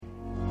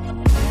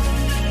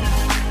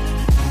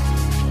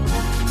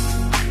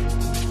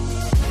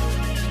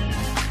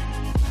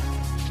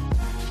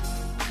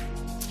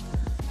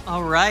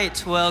All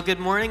right. Well, good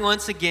morning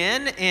once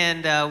again,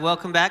 and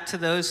welcome back to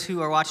those who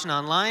are watching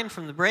online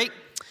from the break.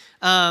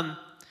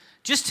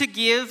 Just to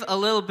give a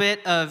little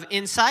bit of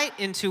insight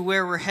into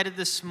where we're headed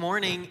this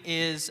morning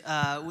is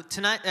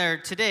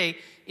today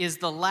is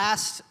the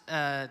last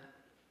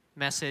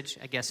message,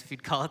 I guess if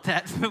you'd call it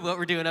that, what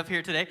we're doing up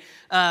here today,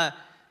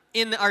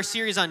 in our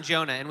series on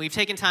Jonah. And we've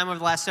taken time over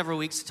the last several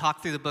weeks to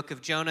talk through the book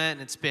of Jonah, and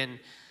it's been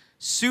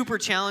super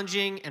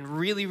challenging and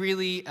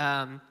really,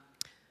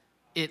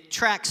 it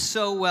tracks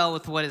so well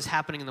with what is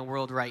happening in the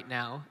world right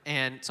now,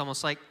 and it's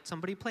almost like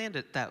somebody planned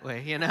it that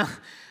way, you know?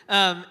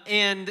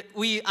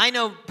 I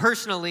know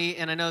personally,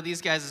 and I know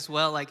these guys as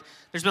well, like,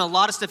 there's been a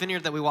lot of stuff in here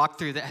that we walked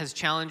through that has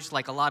challenged,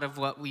 like, a lot of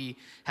what we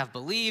have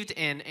believed,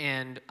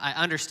 and I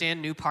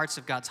understand new parts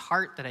of God's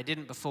heart that I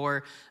didn't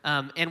before,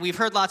 and we've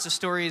heard lots of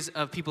stories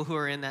of people who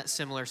are in that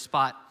similar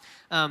spot.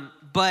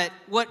 But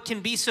what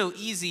can be so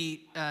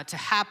easy to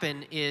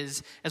happen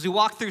is, as we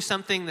walk through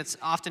something that's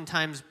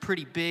oftentimes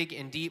pretty big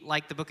and deep,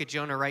 like the book of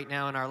Jonah right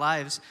now in our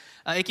lives,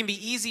 it can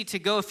be easy to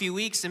go a few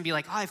weeks and be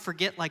like, oh, I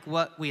forget like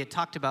what we had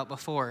talked about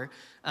before.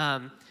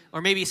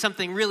 Or maybe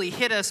something really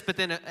hit us, but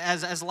then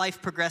as life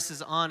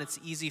progresses on, it's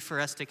easy for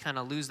us to kind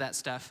of lose that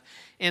stuff.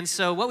 And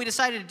so what we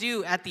decided to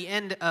do at the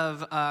end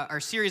of our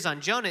series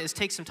on Jonah is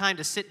take some time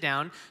to sit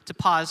down, to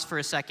pause for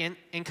a second,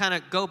 and kind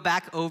of go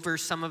back over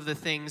some of the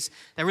things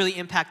that really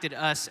impacted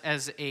us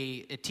as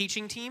a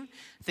teaching team,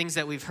 things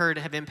that we've heard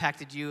have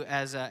impacted you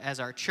as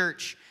our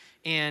church,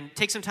 and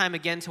take some time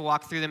again to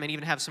walk through them and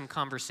even have some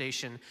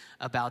conversation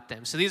about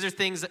them. So these are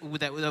things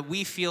that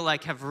we feel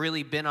like have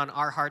really been on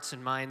our hearts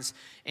and minds,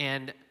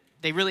 and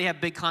they really have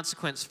big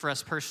consequence for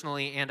us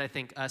personally, and I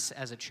think us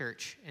as a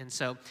church. And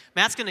so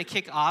Matt's going to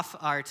kick off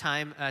our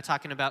time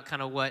talking about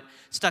kind of what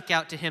stuck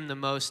out to him the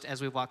most as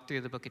we walk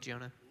through the book of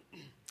Jonah.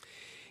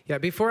 Yeah,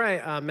 before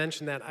I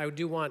mention that, I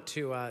do want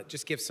to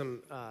just give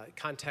some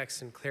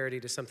context and clarity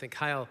to something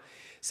Kyle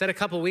said a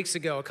couple weeks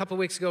ago.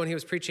 When he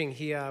was preaching,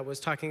 he was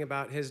talking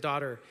about his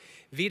daughter,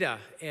 Vida,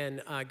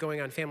 and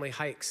going on family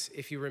hikes,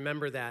 if you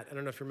remember that. I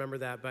don't know if you remember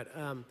that, but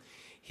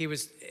he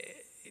was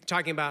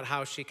talking about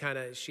how she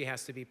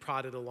has to be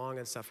prodded along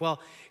and stuff.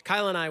 Well,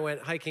 Kyle and I went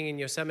hiking in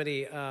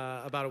Yosemite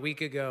about a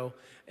week ago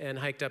and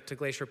hiked up to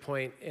Glacier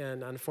Point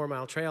and on a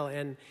 4-mile trail.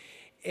 And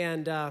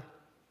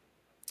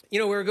we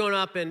were going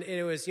up, and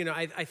it was,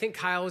 I think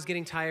Kyle was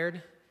getting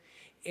tired,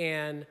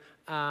 and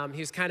he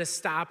was kind of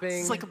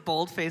stopping. It's like a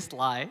bold-faced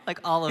lie, like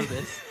all of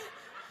this.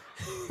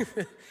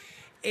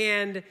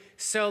 And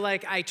so,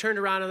 like, I turned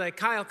around and like,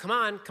 Kyle, come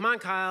on,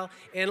 Kyle.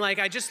 And like,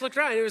 I just looked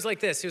around, and it was like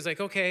this. He was like,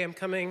 okay, I'm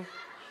coming.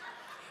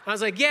 I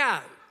was like,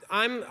 yeah,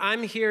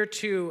 I'm here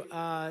to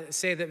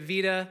say that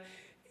Vida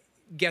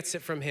gets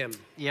it from him.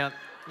 Yep.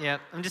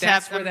 I'm just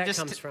That's where that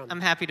comes from. I'm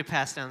happy to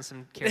pass down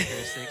some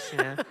characteristics,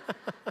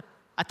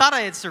 I thought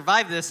I had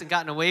survived this and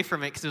gotten away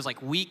from it because it was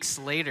like weeks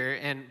later,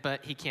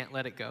 but he can't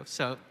let it go.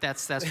 So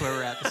that's where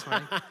we're at this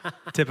morning.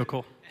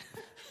 Typical.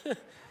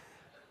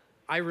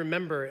 I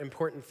remember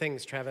important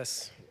things,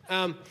 Travis.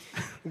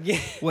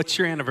 What's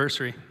your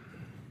anniversary?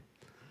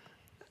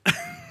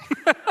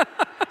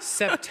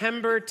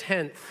 September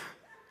 10th.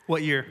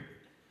 What year?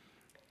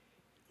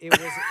 It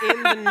was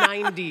in the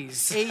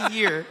 90s. A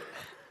year.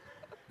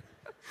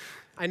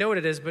 I know what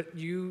it is, but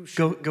you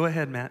should. Go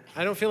ahead, Matt.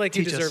 I don't feel like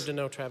you Teach deserve us. to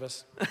know,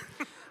 Travis.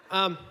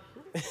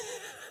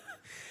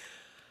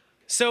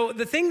 So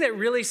the thing that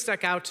really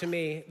stuck out to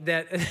me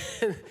that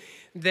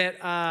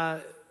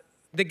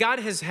God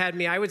has had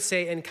me, I would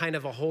say, in kind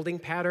of a holding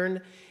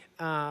pattern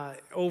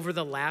over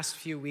the last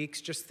few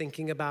weeks, just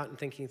thinking about and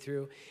thinking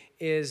through,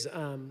 is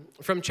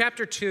from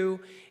chapter 2,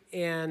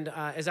 and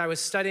as I was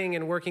studying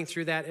and working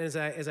through that, and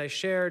as I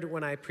shared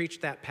when I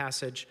preached that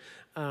passage,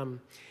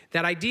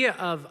 that idea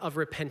of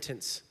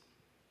repentance,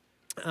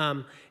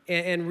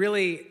 and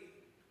really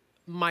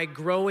my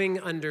growing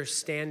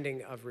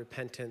understanding of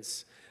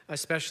repentance,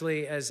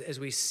 especially as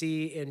we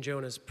see in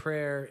Jonah's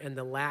prayer and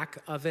the lack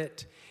of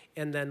it,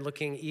 and then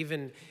looking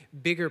even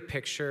bigger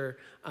picture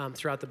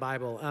throughout the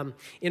Bible.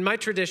 In my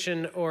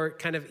tradition, or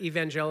kind of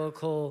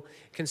evangelical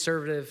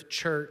conservative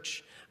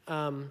church,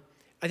 I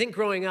think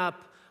growing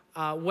up,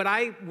 what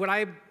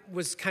I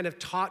was kind of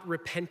taught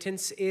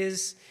repentance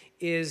is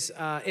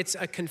it's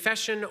a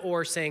confession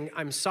or saying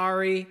I'm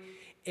sorry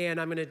and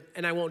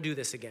I won't do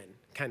this again,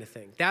 kind of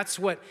thing. That's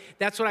what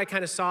I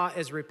kind of saw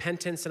as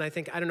repentance, and I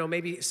think, I don't know,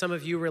 maybe some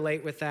of you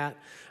relate with that.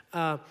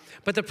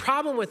 But the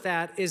problem with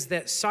that is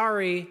that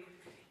sorry,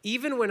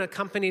 even when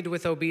accompanied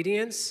with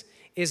obedience,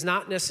 is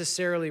not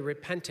necessarily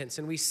repentance.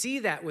 And we see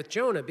that with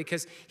Jonah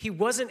because he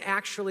wasn't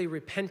actually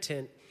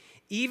repentant,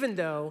 even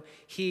though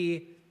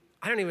I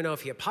don't even know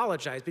if he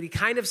apologized, but he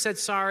kind of said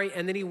sorry,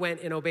 and then he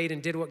went and obeyed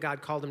and did what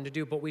God called him to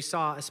do. But we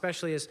saw,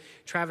 especially as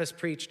Travis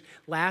preached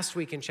last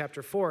week in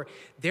chapter 4,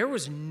 there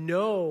was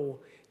no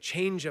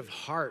change of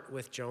heart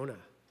with Jonah.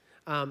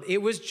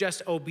 It was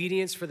just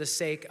obedience for the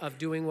sake of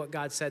doing what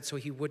God said so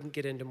he wouldn't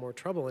get into more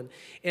trouble.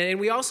 And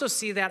we also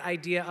see that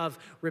idea of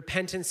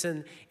repentance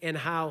and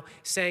how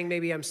saying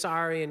maybe I'm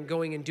sorry and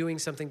going and doing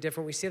something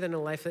different. We see that in the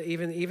life,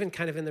 even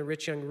kind of in the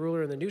rich young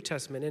ruler in the New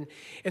Testament.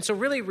 And so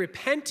really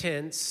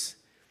repentance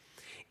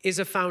is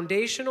a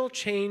foundational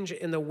change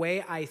in the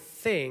way I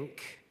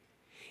think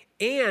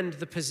and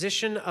the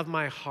position of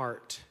my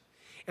heart.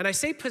 And I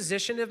say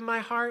position of my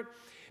heart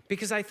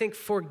because I think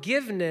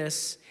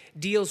forgiveness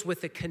deals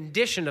with the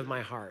condition of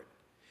my heart.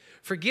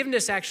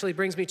 Forgiveness actually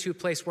brings me to a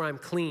place where I'm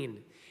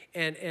clean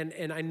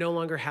and I no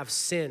longer have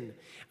sin.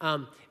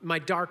 My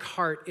dark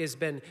heart has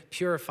been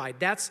purified.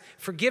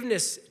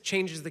 Forgiveness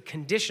changes the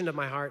condition of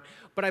my heart,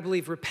 but I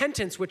believe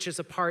repentance, which is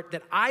a part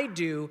that I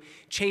do,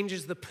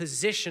 changes the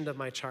position of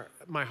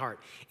my heart.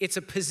 It's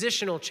a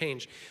positional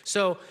change.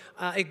 So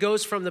it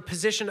goes from the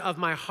position of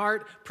my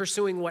heart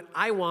pursuing what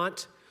I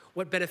want,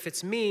 what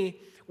benefits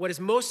me, what is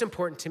most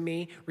important to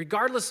me,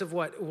 regardless of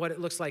what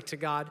it looks like to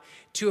God,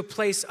 to a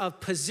place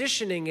of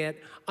positioning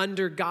it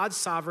under God's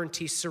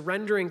sovereignty,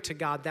 surrendering to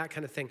God, that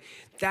kind of thing.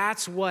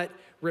 That's what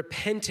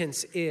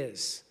repentance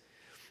is.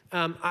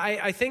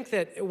 I think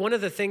that one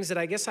of the things that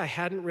I guess I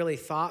hadn't really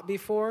thought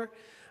before,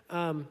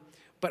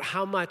 but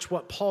how much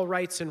what Paul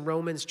writes in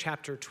Romans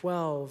chapter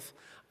 12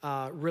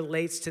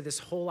 relates to this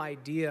whole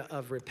idea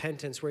of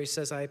repentance, where he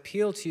says, I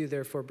appeal to you,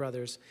 therefore,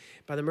 brothers,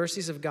 by the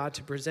mercies of God,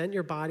 to present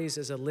your bodies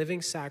as a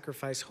living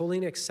sacrifice, holy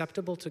and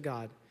acceptable to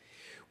God,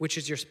 which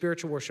is your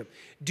spiritual worship.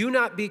 Do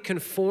not be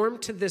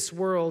conformed to this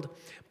world,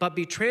 but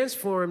be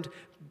transformed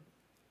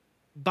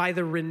by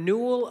the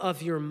renewal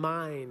of your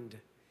mind.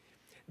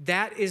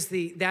 That is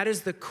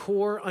the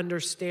core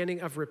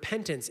understanding of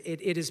repentance.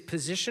 It is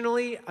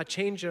positionally a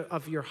change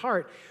of your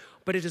heart,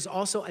 but it is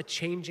also a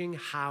changing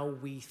how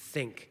we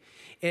think.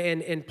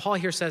 And Paul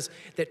here says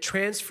that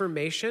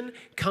transformation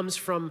comes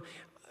from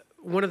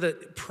one of the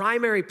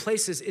primary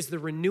places is the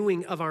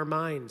renewing of our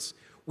minds,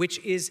 which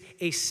is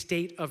a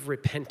state of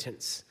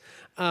repentance.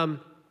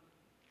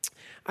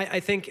 I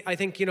think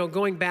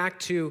going back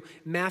to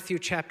Matthew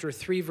chapter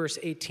 3, verse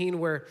 18,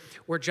 where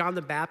John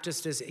the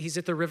Baptist he's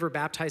at the river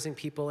baptizing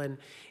people, and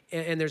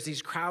there's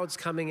these crowds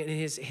coming, and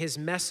his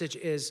message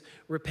is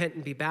repent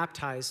and be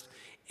baptized.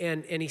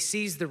 And he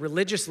sees the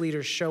religious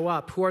leaders show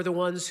up, who are the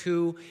ones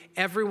who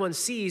everyone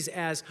sees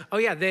as, oh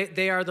yeah,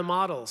 they are the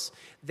models.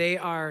 They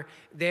are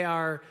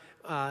the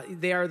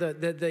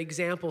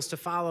examples to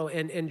follow.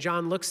 And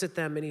John looks at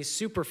them and he's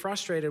super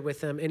frustrated with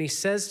them. And he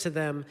says to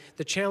them,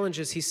 the challenge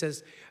is, he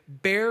says,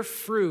 bear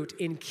fruit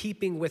in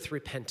keeping with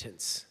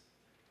repentance.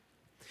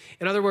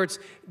 In other words,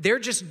 they're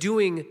just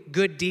doing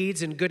good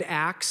deeds and good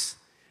acts.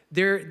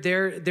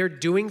 They're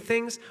doing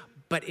things,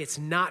 but it's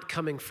not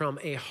coming from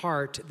a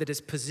heart that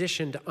is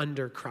positioned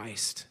under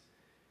Christ.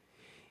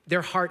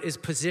 Their heart is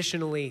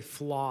positionally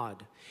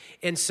flawed.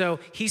 And so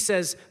he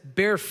says,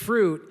 bear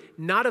fruit,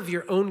 not of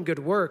your own good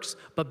works,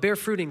 but bear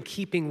fruit in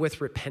keeping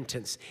with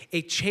repentance,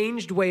 a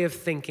changed way of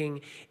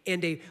thinking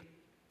and a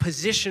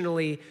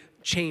positionally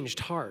changed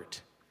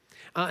heart.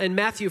 In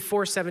Matthew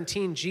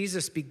 4:17,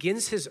 Jesus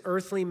begins his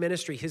earthly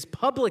ministry, his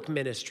public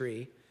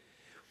ministry,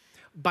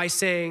 by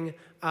saying,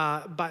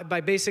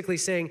 by basically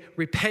saying,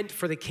 repent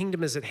for the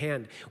kingdom is at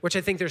hand, which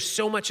I think there's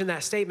so much in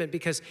that statement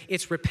because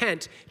it's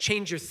repent,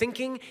 change your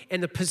thinking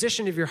and the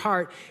position of your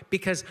heart,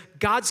 because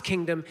God's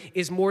kingdom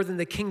is more than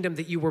the kingdom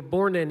that you were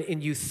born in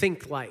and you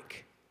think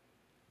like.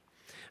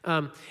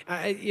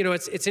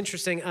 It's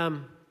interesting.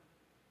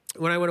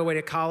 When I went away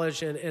to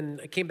college and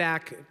I came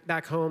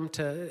back home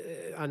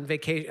on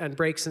vacation, on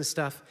breaks and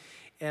stuff,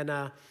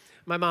 and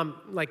my mom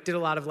did a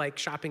lot of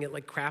shopping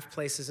at craft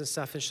places and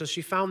stuff, and so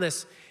she found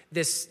this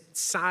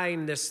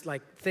sign, this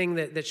thing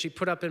that she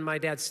put up in my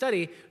dad's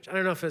study, which I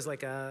don't know if it was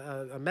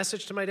a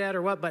message to my dad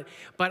or what, but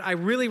I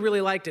really,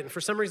 really liked it, and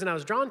for some reason I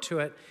was drawn to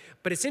it.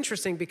 But it's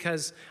interesting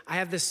because I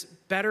have this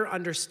better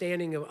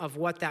understanding of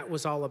what that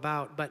was all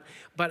about. But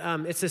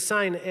it's a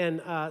sign,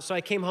 and so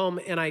I came home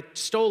and I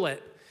stole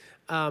it.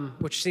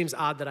 Which seems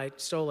odd that I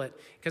stole it,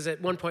 because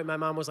at one point my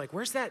mom was like,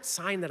 where's that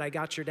sign that I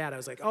got your dad? I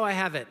was like, oh, I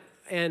have it.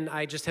 And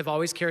I just have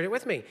always carried it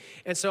with me.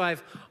 And so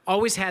I've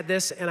always had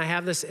this, and I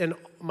have this in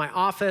my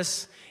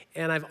office,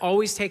 and I've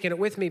always taken it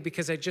with me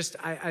because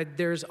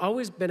there's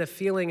always been a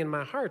feeling in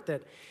my heart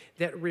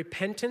that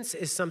repentance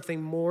is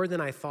something more than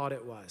I thought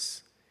it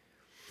was.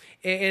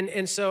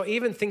 And so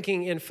even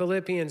thinking in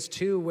Philippians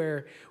 2,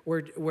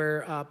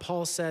 where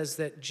Paul says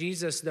that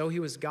Jesus, though he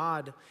was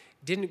God,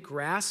 didn't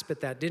grasp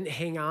at that, didn't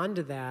hang on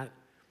to that,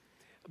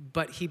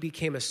 but he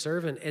became a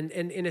servant. And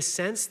in a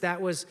sense,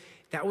 that was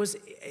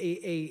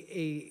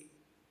an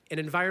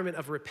environment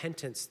of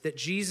repentance, that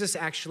Jesus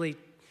actually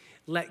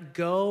let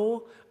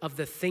go of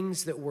the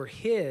things that were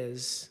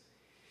his,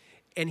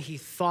 and he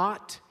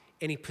thought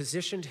and he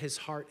positioned his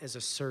heart as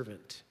a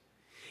servant.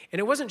 And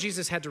it wasn't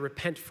Jesus had to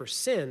repent for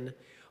sin,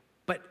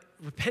 but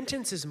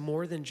repentance is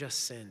more than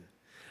just sin.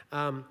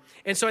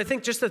 And so I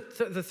think just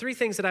the three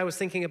things that I was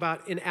thinking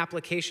about in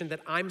application that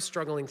I'm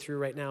struggling through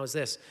right now is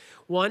this.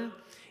 One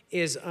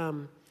is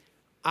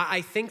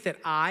I think that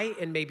I,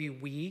 and maybe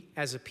we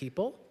as a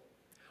people,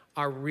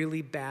 are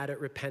really bad at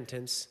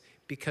repentance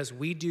because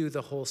we do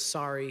the whole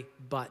sorry,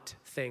 but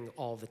thing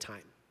all the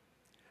time.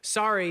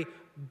 Sorry,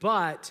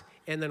 but,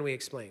 and then we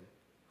explain.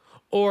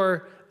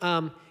 Or,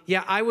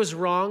 yeah, I was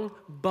wrong,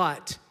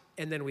 but,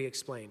 and then we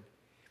explain.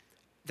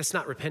 That's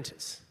not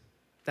repentance.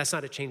 That's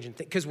not a change in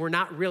because we're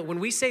not real. When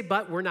we say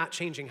but, we're not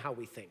changing how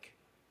we think.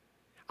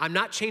 I'm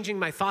not changing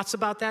my thoughts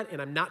about that,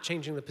 and I'm not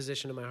changing the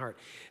position of my heart.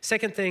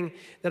 Second thing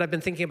that I've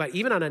been thinking about,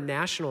 even on a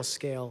national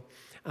scale,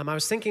 I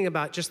was thinking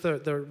about just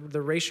the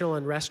racial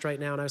unrest right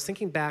now, and I was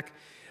thinking back.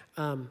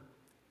 I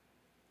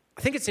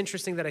think it's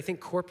interesting that I think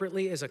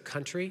corporately as a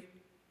country,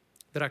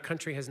 that our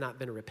country has not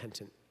been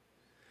repentant.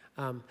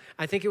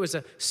 I think it was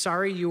a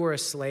sorry you were a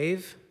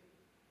slave,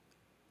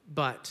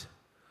 but,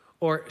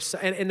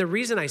 and the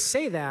reason I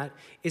say that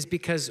is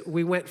because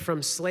we went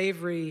from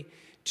slavery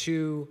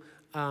to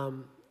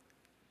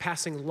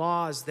passing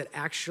laws that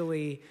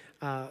actually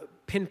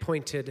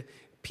pinpointed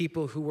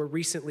people who were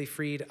recently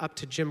freed up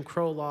to Jim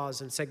Crow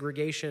laws and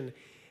segregation.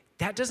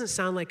 That doesn't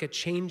sound like a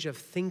change of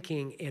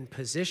thinking and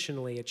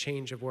positionally a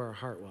change of where our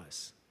heart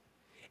was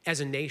as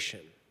a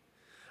nation.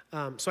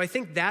 So I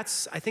think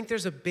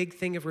there's a big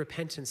thing of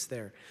repentance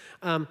there.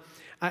 And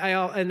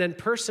then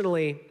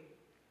personally,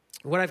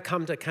 what I've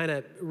come to kind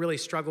of really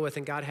struggle with,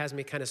 and God has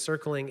me kind of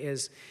circling,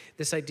 is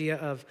this idea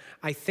of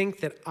I think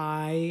that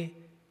I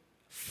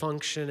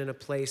function in a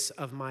place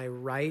of my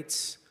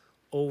rights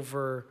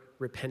over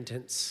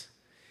repentance,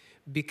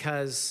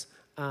 because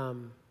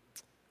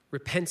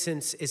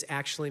repentance is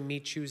actually me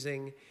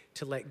choosing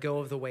to let go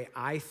of the way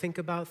I think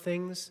about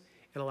things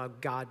and allow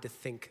God to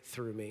think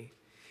through me.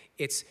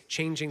 It's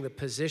changing the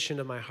position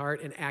of my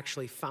heart and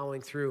actually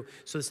following through.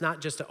 So it's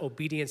not just an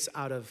obedience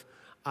out of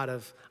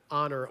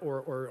honor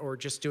or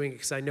just doing it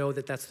because I know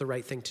that that's the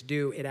right thing to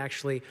do. It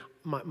actually,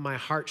 my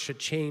heart should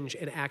change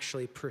and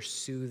actually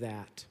pursue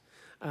that.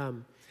 I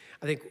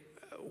think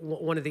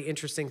one of the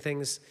interesting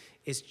things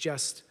is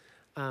just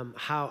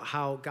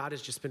how God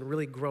has just been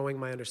really growing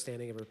my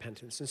understanding of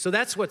repentance. And so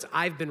that's what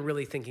I've been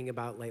really thinking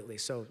about lately.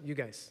 So you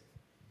guys.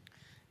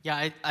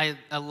 Yeah,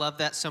 I love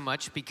that so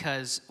much,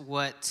 because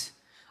what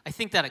I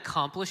think that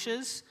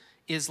accomplishes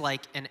is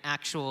like an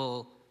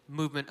actual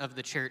movement of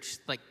the church,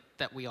 like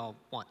that we all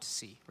want to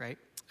see, right?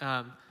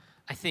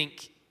 I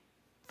think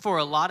for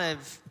a lot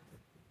of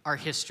our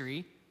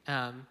history,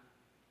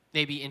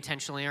 maybe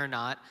intentionally or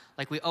not,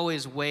 like we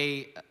always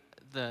weigh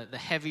the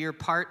heavier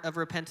part of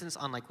repentance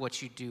on like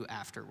what you do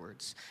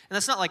afterwards. And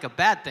that's not like a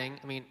bad thing.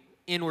 I mean,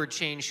 inward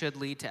change should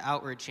lead to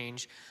outward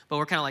change, but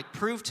we're kind of like,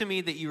 prove to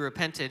me that you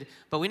repented,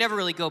 but we never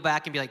really go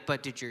back and be like,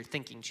 but did your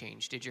thinking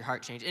change? Did your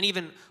heart change? And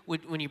even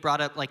when you brought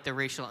up like the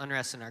racial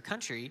unrest in our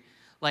country,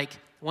 like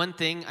one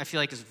thing I feel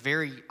like is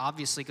very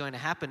obviously going to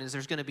happen is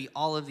there's going to be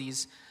all of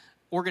these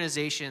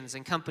organizations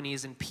and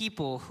companies and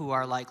people who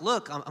are like,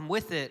 look, I'm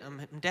with it,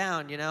 I'm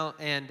down, you know,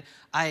 and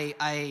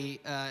I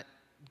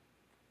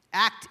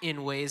act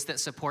in ways that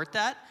support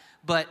that.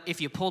 But if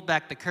you pulled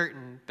back the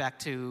curtain back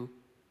to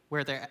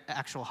where their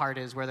actual heart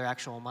is, where their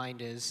actual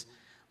mind is,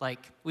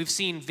 like we've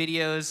seen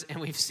videos and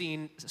we've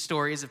seen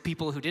stories of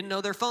people who didn't know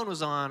their phone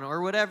was on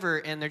or whatever,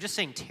 and they're just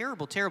saying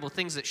terrible, terrible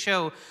things that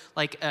show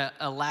like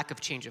a lack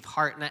of change of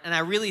heart. And I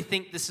really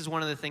think this is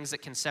one of the things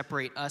that can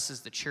separate us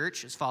as the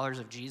church, as followers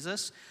of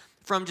Jesus,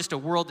 from just a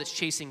world that's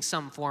chasing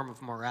some form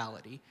of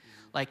morality.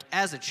 Like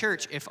as a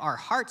church, if our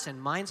hearts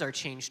and minds are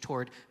changed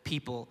toward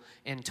people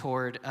and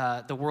toward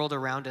the world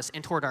around us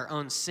and toward our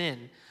own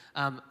sin,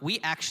 we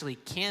actually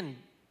can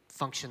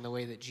function the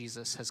way that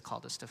Jesus has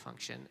called us to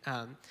function.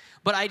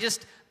 But I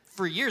just,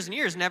 for years and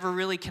years, never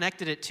really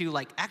connected it to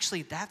like,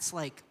 actually that's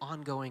like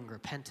ongoing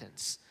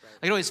repentance. Right.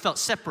 Like it always felt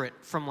separate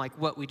from like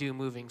what we do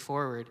moving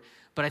forward.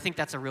 But I think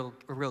that's a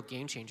real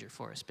game changer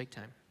for us, big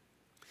time.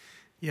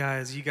 Yeah,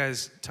 as you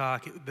guys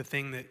talk, the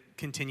thing that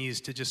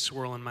continues to just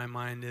swirl in my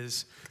mind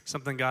is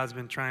something God's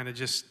been trying to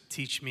just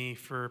teach me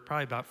for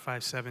probably about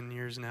 5-7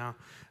 years now,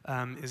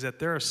 is that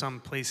there are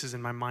some places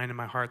in my mind and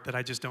my heart that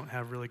I just don't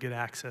have really good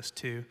access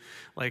to.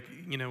 Like,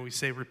 you know, we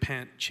say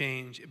repent,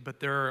 change,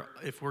 but there are,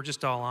 if we're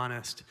just all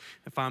honest,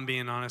 if I'm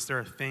being honest, there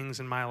are things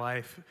in my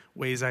life,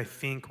 ways I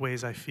think,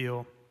 ways I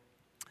feel,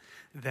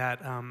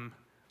 that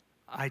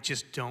I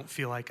just don't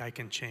feel like I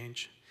can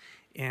change.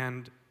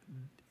 And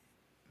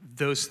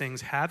those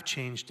things have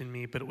changed in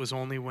me, but it was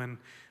only when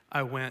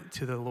I went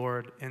to the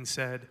Lord and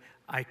said,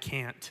 I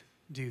can't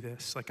do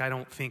this. Like, I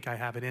don't think I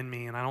have it in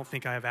me, and I don't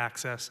think I have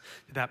access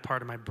to that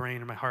part of my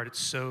brain or my heart. It's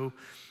so,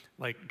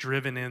 like,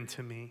 driven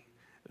into me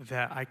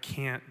that I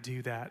can't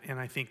do that. And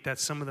I think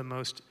that's some of the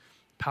most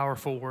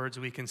powerful words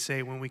we can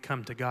say when we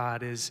come to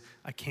God is,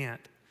 I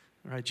can't.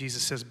 Right?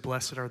 Jesus says,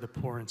 blessed are the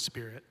poor in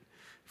spirit,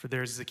 for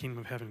theirs is the kingdom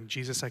of heaven.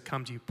 Jesus, I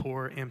come to you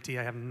poor, empty.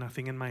 I have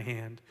nothing in my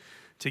hand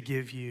to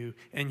give you,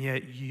 and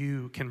yet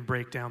you can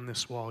break down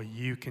this wall.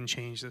 You can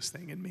change this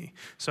thing in me.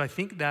 So I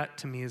think that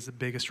to me is the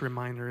biggest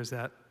reminder, is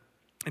that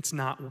it's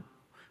not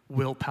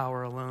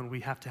willpower alone.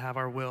 We have to have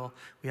our will.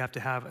 We have to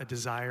have a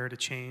desire to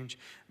change.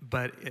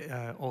 But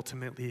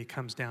ultimately, it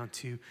comes down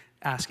to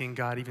asking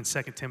God. Even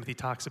 2 Timothy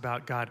talks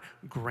about God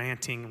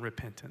granting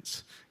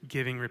repentance,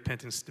 giving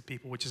repentance to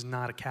people, which is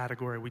not a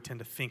category we tend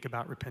to think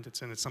about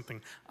repentance, and it's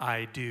something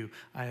I do,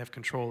 I have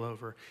control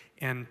over.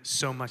 And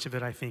so much of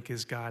it, I think,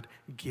 is God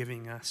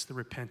giving us the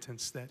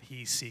repentance that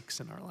he seeks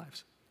in our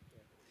lives.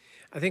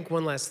 I think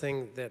one last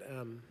thing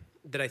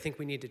that I think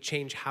we need to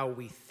change how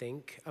we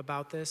think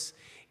about this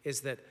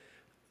is that,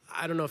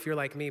 I don't know if you're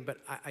like me, but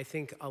I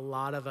think a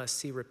lot of us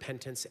see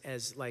repentance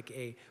as like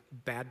a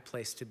bad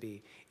place to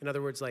be. In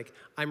other words, like,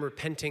 I'm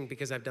repenting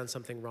because I've done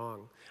something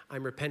wrong.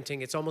 I'm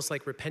repenting. It's almost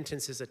like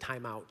repentance is a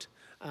timeout,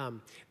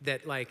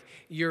 that like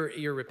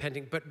you're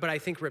repenting. But I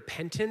think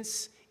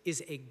repentance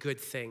is a good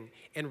thing.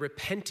 And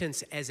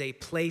repentance as a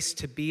place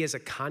to be, as a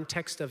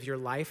context of your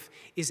life,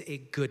 is a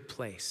good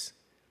place.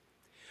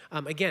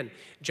 Again,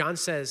 John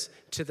says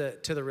to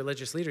the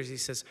religious leaders, he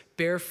says,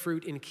 bear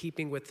fruit in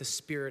keeping with the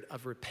spirit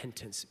of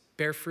repentance.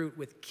 Bear fruit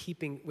with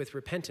keeping with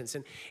repentance.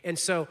 And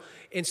so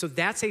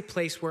that's a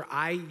place where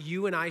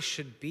you and I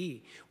should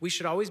be. We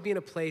should always be in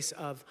a place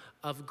of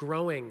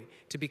growing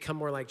to become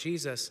more like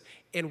Jesus,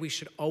 and we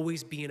should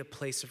always be in a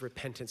place of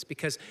repentance,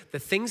 because the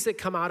things that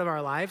come out of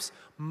our lives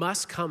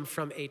must come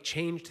from a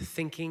changed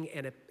thinking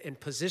and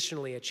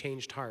positionally a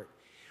changed heart.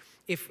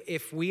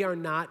 If we are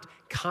not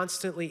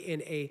constantly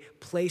in a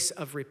place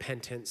of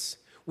repentance,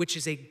 which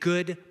is a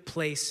good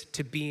place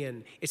to be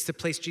in, it's the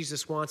place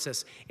Jesus wants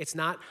us. It's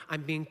not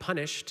I'm being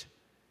punished.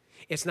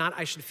 It's not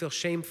I should feel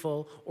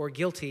shameful or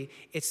guilty.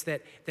 It's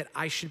that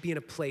I should be in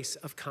a place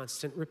of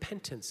constant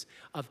repentance,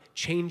 of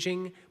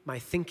changing my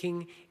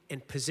thinking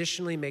and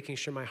positionally making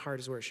sure my heart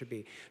is where it should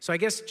be. So I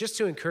guess just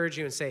to encourage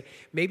you and say,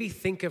 maybe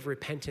think of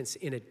repentance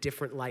in a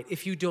different light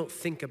if you don't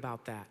think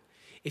about that.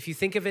 If you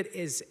think of it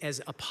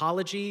as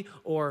apology,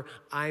 or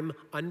I'm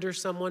under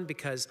someone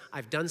because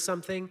I've done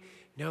something,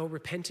 no,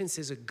 repentance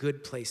is a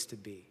good place to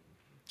be.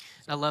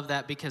 I love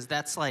that, because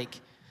that's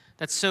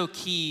so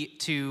key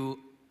to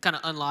kind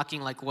of unlocking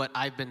like what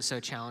I've been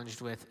so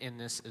challenged with in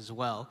this as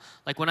well.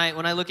 Like when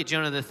I look at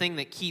Jonah, the thing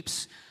that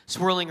keeps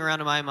swirling around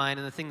in my mind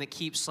and the thing that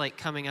keeps like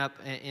coming up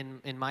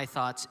in my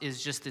thoughts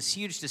is just this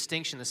huge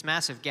distinction, this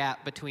massive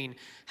gap between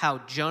how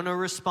Jonah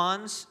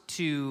responds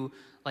to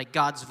like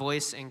God's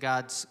voice and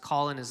God's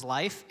call in his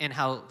life, and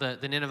how the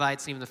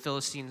Ninevites and even the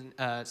Philistine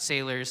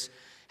sailors,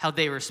 how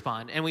they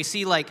respond. And we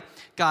see like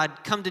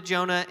God come to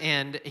Jonah,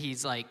 and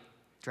he's like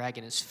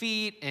dragging his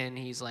feet, and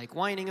he's like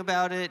whining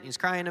about it, and he's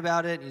crying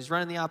about it, and he's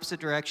running the opposite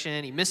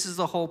direction. He misses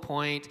the whole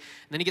point, and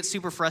then he gets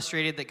super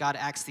frustrated that God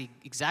acts the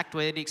exact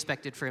way that he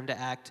expected for him to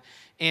act.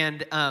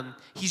 And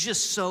he's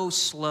just so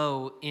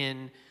slow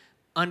in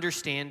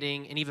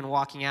understanding and even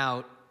walking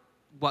out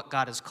what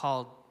God has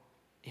called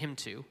him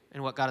to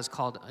and what God has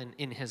called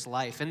in his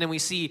life. And then we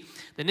see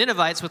the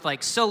Ninevites with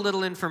like so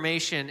little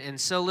information and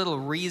so little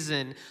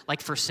reason, like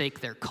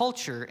forsake their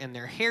culture and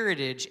their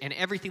heritage and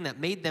everything that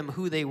made them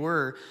who they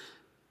were,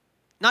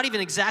 not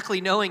even exactly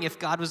knowing if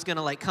God was going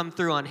to like come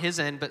through on his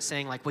end, but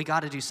saying like, we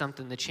got to do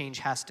something, the change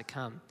has to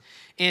come.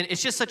 And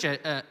it's just such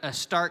a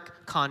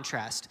stark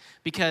contrast,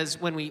 because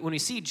when we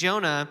see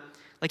Jonah,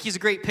 like, he's a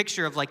great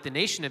picture of like the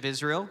nation of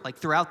Israel. Like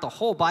throughout the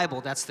whole Bible,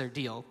 that's their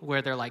deal,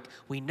 where they're like,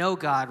 we know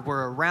God,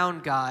 we're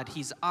around God,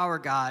 he's our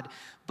God,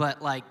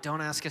 but like,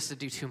 don't ask us to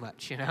do too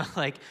much, you know?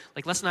 Like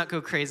let's not go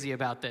crazy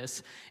about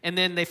this. And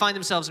then they find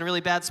themselves in a really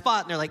bad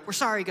spot, and they're like, we're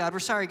sorry,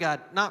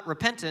 God. Not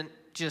repentant,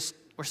 just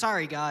we're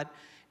sorry, God.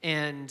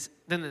 And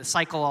then the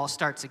cycle all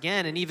starts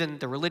again, and even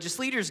the religious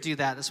leaders do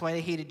that. That's why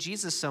they hated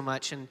Jesus so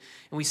much. And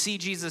we see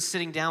Jesus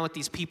sitting down with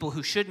these people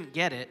who shouldn't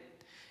get it,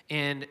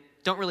 and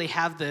don't really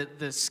have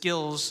the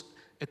skills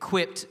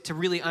equipped to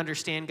really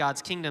understand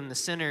God's kingdom, the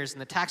sinners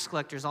and the tax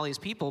collectors, all these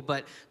people,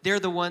 but they're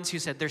the ones who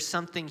said, there's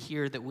something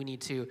here that we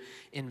need to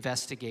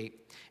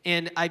investigate.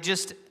 And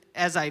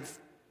as I've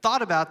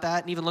thought about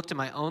that and even looked at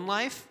my own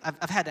life,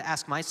 I've had to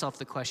ask myself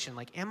the question,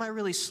 like, am I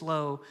really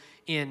slow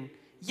in,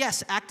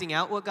 yes, acting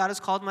out what God has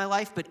called in my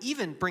life, but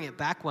even bring it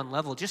back one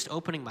level, just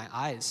opening my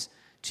eyes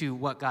to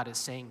what God is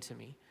saying to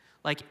me?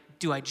 Like,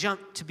 do I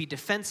jump to be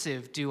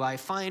defensive? Do I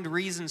find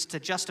reasons to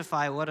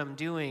justify what I'm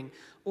doing?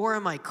 Or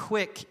am I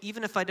quick,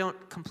 even if I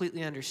don't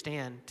completely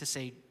understand, to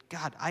say,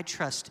 God, I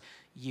trust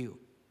you?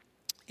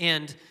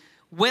 And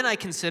when I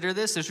consider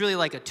this, there's really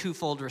like a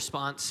twofold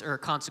response or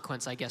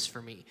consequence, I guess,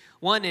 for me.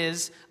 One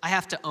is I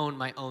have to own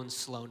my own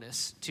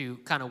slowness to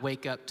kind of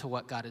wake up to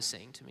what God is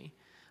saying to me.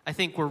 I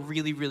think we're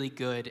really, really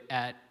good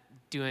at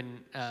doing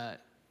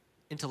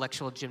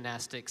intellectual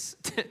gymnastics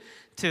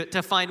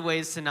to find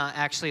ways to not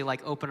actually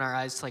like open our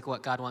eyes to like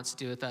what God wants to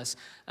do with us.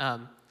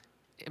 Am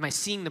I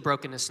seeing the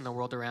brokenness in the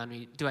world around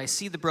me? Do I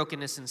see the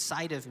brokenness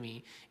inside of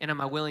me? And am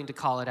I willing to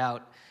call it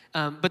out?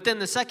 But then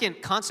the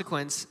second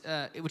consequence,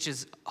 which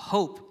is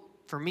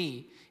hope for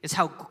me, is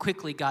how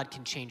quickly God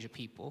can change a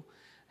people.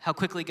 How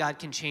quickly God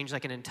can change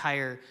like an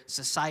entire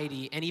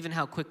society, and even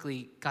how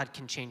quickly God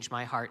can change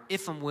my heart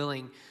if I'm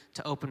willing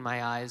to open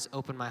my eyes,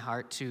 open my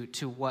heart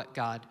to what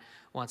God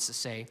wants to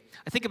say.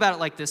 I think about it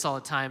like this all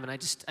the time, and I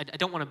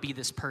don't want to be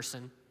this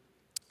person.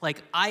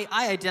 Like, I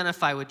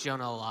identify with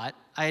Jonah a lot.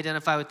 I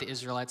identify with the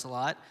Israelites a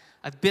lot.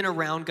 I've been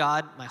around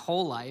God my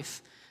whole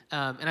life,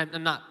 and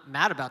I'm not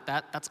mad about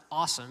that. That's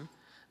awesome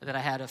that I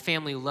had a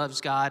family who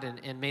loves God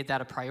and made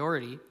that a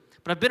priority.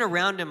 But I've been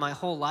around him my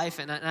whole life,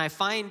 and I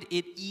find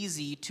it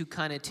easy to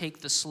kind of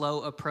take the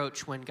slow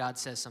approach when God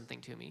says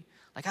something to me.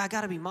 Like, I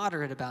got to be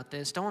moderate about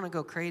this. Don't want to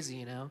go crazy,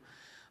 you know?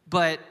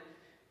 But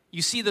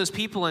you see those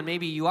people, and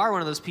maybe you are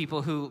one of those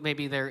people who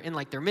maybe they're in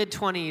like their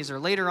mid-20s or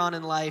later on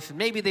in life, and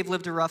maybe they've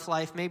lived a rough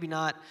life, maybe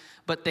not,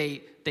 but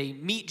they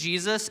meet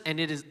Jesus, and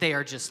they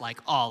are just like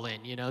all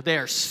in, you know? They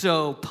are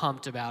so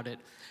pumped about it.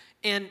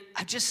 And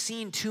I've just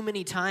seen too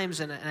many times,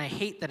 and I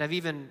hate that I've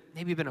even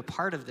maybe been a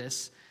part of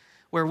this,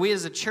 where we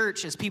as a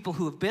church, as people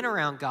who have been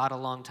around God a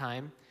long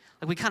time,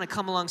 like we kind of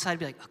come alongside and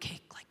be like, okay,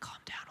 like calm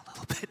down a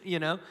little bit, you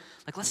know?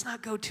 Like, let's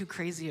not go too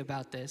crazy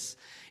about this.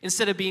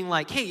 Instead of being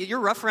like, hey, you're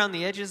rough around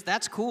the edges,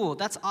 that's cool,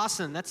 that's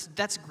awesome,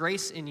 that's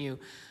grace in you.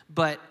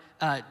 But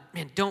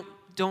man,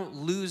 don't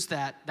lose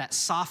that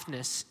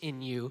softness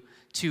in you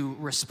to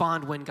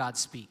respond when God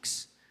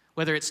speaks.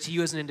 Whether it's to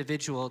you as an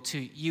individual, to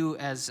you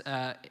as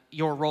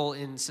your role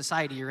in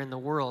society or in the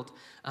world,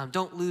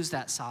 don't lose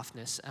that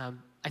softness.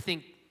 I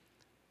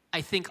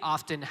think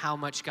often how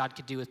much God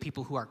could do with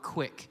people who are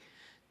quick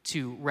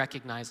to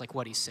recognize like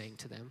what he's saying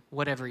to them,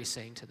 whatever he's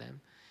saying to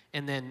them,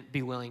 and then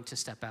be willing to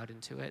step out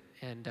into it.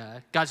 And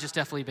God's just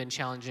definitely been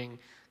challenging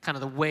kind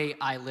of the way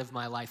I live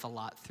my life a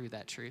lot through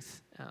that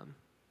truth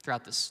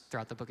throughout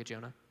the book of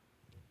Jonah.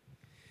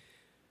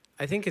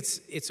 I think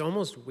it's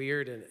almost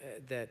weird and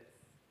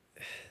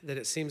that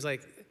it seems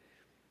like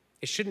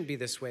it shouldn't be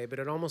this way, but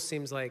it almost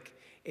seems like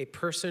a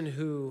person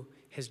who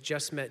has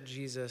just met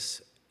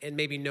Jesus and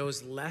maybe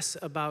knows less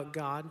about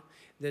God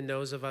than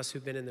those of us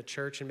who've been in the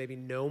church and maybe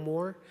know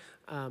more,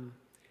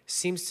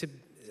 seems to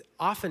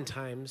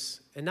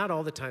oftentimes, and not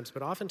all the times,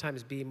 but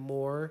oftentimes be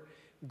more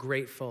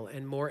grateful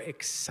and more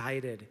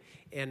excited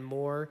and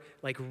more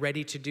like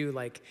ready to do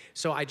like,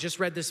 so I just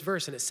read this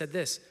verse and it said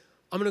this,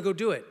 I'm gonna go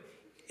do it.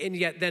 And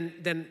yet then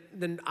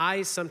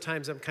I'm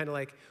kind of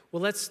like,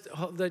 well,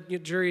 the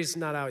jury's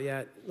not out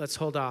yet. Let's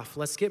hold off.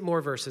 Let's get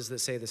more verses that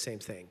say the same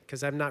thing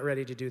because I'm not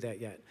ready to do that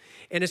yet.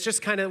 And it's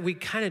just we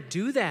kind of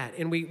do that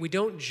and we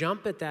don't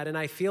jump at that. And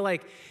I feel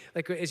like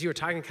as you were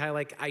talking, Kyle,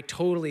 like I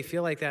totally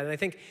feel like that. And I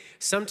think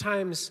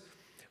sometimes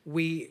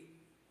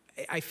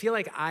I feel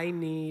like I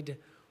need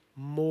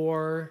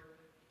more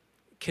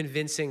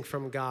convincing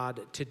from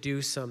God to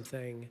do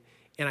something.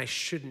 And I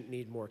shouldn't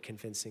need more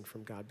convincing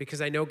from God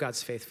because I know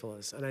God's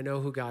faithfulness and I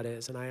know who God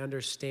is and I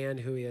understand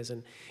who he is.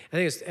 And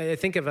I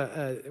think of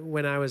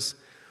when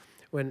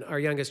our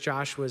youngest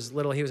Josh was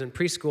little, he was in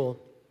preschool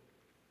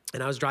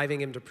and I was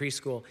driving him to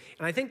preschool.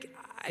 And I think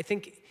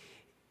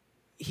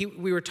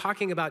we were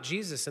talking about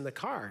Jesus in the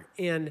car.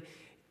 And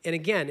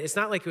again, it's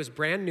not like it was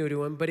brand new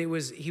to him, but we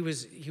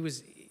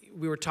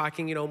were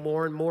talking,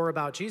 more and more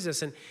about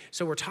Jesus. And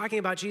so we're talking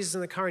about Jesus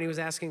in the car and he was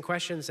asking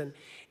questions and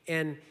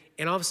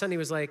all of a sudden he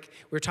was like,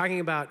 we were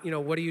talking about,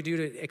 what do you do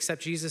to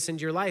accept Jesus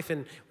into your life?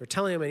 And we're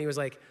telling him and he was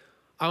like,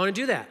 I want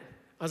to do that.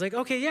 I was like,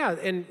 okay, yeah.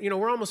 And,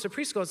 we're almost at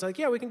preschool. It's like,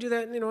 yeah, we can do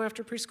that,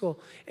 after preschool.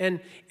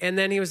 And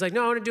then he was like,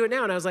 no, I want to do it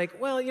now. And I was like,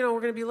 well, we're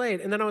going to be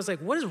late. And then I was like,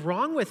 what is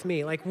wrong with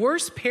me? Like,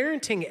 worst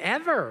parenting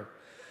ever.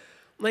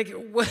 Like,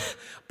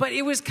 but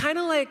it was kind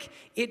of like,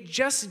 it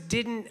just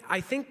didn't,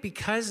 I think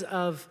because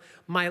of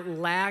my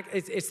lack,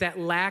 it's that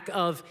lack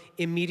of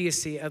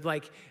immediacy of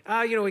like,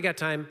 we got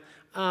time.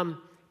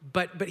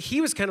 But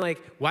he was kind of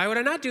like, why would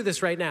I not do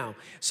this right now?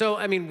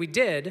 So, we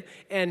did,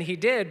 and he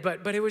did,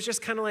 but it was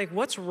just kind of like,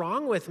 what's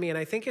wrong with me? And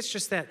I think it's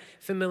just that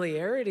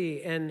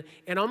familiarity and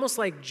almost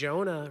like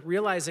Jonah,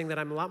 realizing that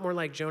I'm a lot more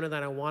like Jonah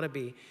than I want to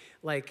be,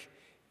 like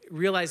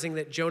realizing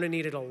that Jonah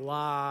needed a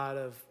lot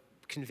of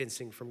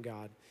convincing from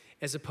God,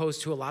 as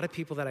opposed to a lot of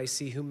people that I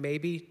see who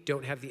maybe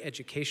don't have the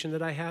education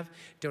that I have,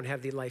 don't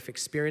have the life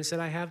experience that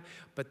I have,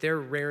 but they're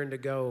raring to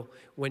go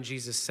when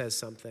Jesus says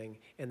something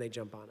and they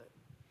jump on it.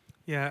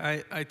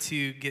 Yeah, I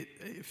too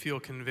feel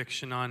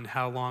conviction on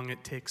how long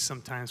it takes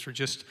sometimes for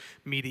just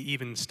me to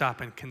even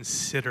stop and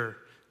consider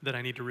that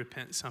I need to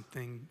repent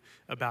something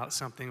about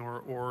something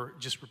or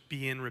just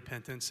be in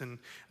repentance.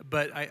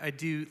 But I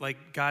do,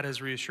 like, God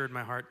has reassured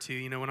my heart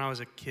too. When I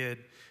was a kid,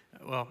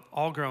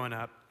 all growing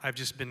up, I've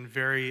just been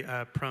very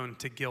prone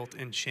to guilt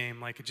and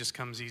shame. Like, it just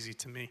comes easy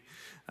to me.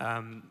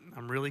 I'm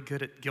really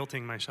good at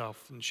guilting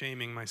myself and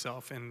shaming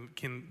myself, and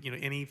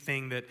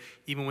anything that,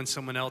 even when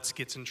someone else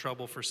gets in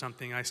trouble for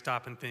something, I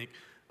stop and think,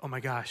 oh my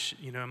gosh,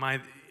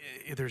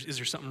 is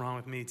there something wrong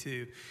with me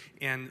too?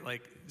 And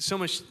like, so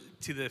much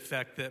to the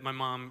effect that my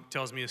mom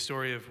tells me a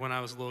story of when I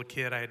was a little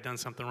kid, I had done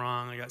something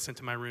wrong, I got sent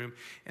to my room,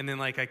 and then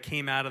like I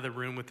came out of the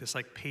room with this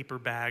like paper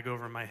bag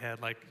over my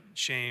head, like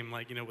shame,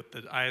 like, with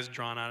the eyes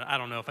drawn out. I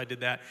don't know if I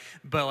did that,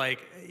 but like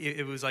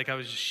it was like I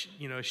was just,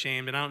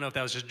 ashamed, and I don't know if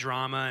that was just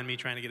drama and me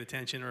trying to get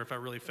attention or if I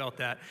really felt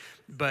that.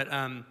 But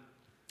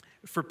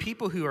for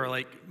people who are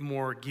like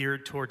more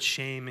geared towards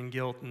shame and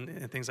guilt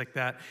and things like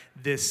that,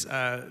 this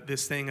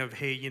thing of,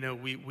 hey, you know,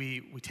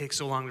 we take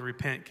so long to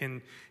repent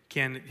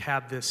can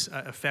have this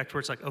effect where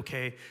it's like,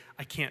 okay,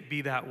 I can't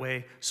be that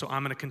way, so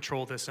I'm going to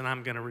control this and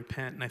I'm going to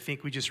repent. And I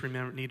think we just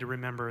need to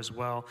remember as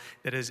well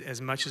that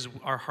as much as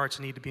our hearts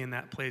need to be in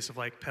that place of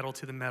like pedal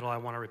to the metal, I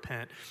want to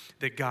repent,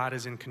 that God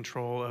is in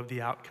control of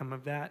the outcome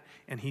of that,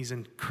 and he's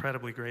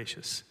incredibly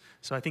gracious.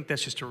 So I think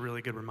that's just a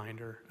really good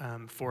reminder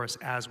for us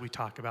as we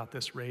talk about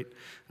this rate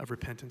of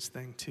repentance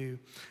thing too.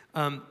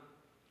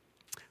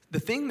 The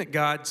thing that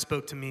God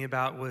spoke to me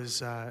about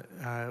was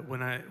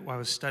when I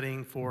was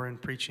studying for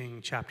and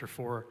preaching chapter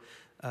 4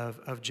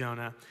 of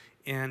Jonah.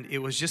 And it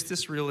was just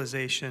this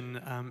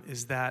realization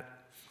is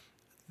that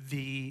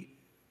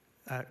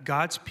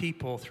God's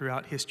people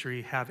throughout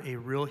history have a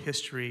real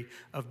history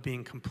of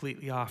being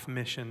completely off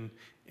mission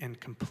and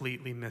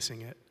completely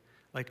missing it,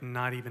 like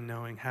not even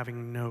knowing,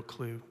 having no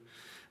clue.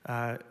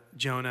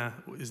 Jonah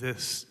is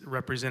this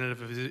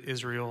representative of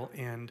Israel,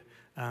 and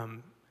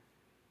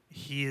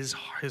his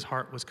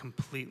heart was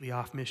completely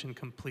off mission,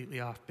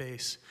 completely off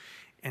base,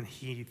 and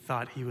he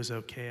thought he was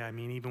okay. I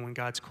mean, even when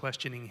God's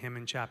questioning him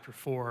in chapter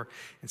 4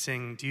 and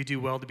saying, do you do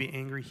well to be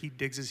angry? He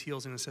digs his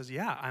heels in and says,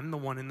 yeah, I'm the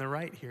one in the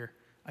right here.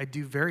 I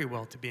do very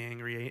well to be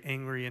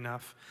angry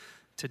enough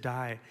to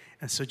die.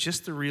 And so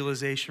just the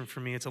realization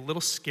for me, it's a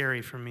little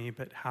scary for me,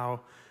 but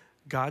how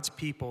God's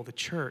people, the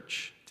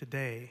church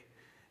today,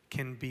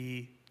 can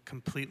be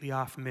completely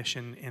off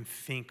mission and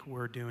think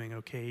we're doing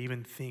okay,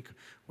 even think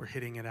we're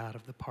hitting it out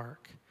of the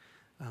park.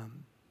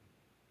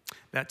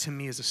 That to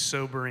me is a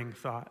sobering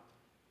thought.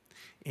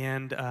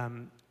 And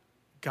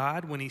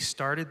God, when he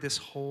started this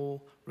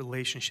whole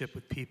relationship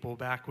with people,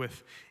 back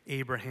with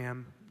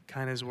Abraham,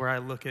 kind of is where I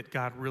look at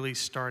God really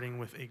starting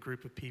with a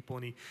group of people,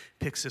 and he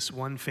picks this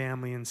one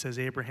family and says,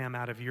 Abraham,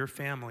 out of your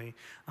family,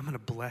 I'm going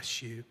to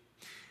bless you.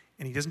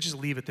 And he doesn't just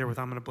leave it there with,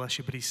 I'm going to bless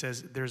you, but he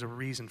says, there's a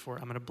reason for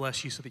it. I'm going to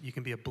bless you so that you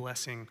can be a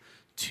blessing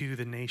to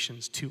the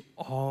nations, to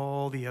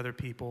all the other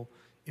people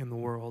in the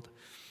world.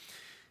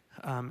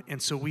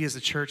 And so we as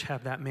a church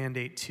have that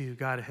mandate too.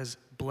 God has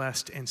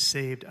blessed and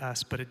saved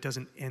us, but it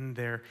doesn't end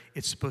there.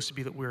 It's supposed to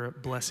be that we're a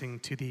blessing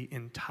to the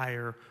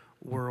entire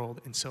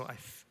world. And so I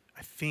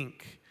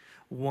think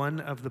one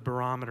of the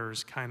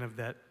barometers kind of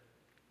that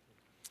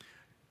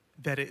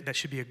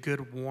should be a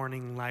good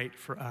warning light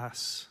for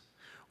us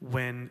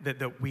when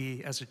that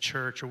we as a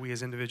church or we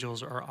as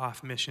individuals are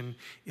off mission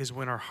is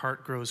when our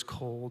heart grows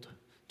cold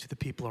to the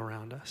people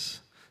around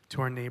us, to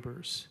our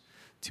neighbors,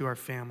 to our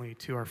family,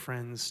 to our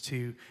friends,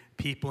 to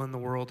people in the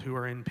world who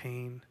are in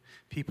pain,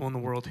 people in the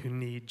world who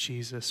need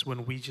Jesus,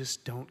 when we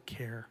just don't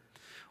care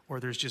or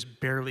there's just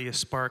barely a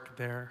spark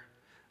there.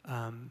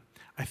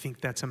 I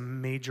think that's a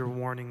major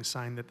warning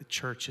sign that the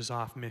church is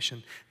off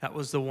mission. That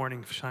was the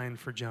warning sign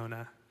for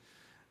Jonah.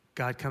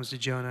 God comes to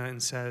Jonah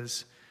and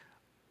says,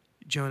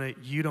 Jonah,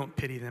 you don't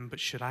pity them, but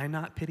should I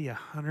not pity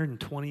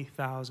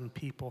 120,000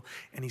 people?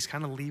 And he's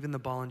kind of leaving the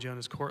ball in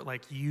Jonah's court,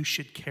 like you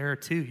should care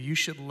too. You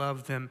should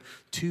love them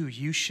too.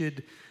 You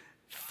should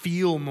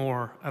feel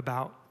more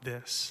about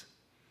this.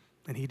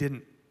 And he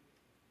didn't.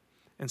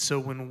 And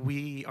so when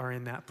we are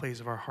in that place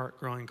of our heart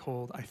growing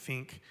cold, I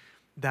think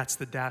that's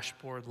the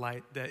dashboard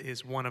light that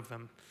is one of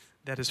them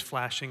that is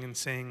flashing and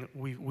saying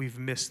we've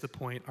missed the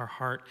point. Our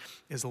heart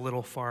is a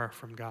little far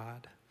from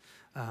God.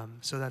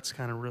 So that's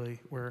kind of really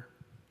where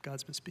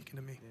God's been speaking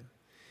to me.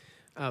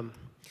 Yeah.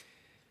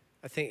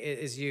 I think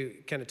as you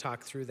kind of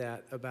talk through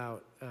that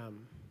about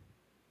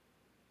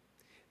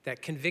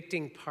that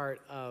convicting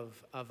part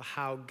of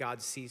how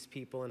God sees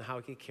people and how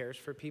he cares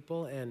for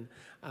people. And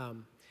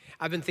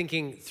I've been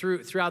thinking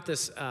throughout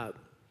this,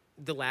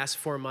 the last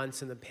 4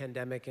 months in the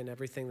pandemic and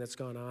everything that's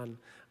gone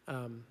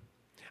on,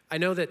 I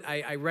know that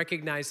I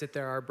recognize that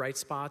there are bright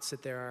spots,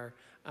 that there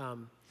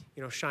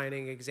are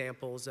shining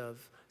examples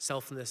of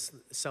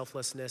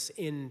selflessness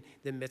in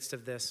the midst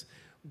of this.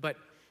 But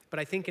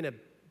I think in a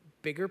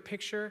bigger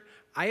picture,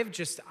 I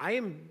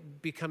am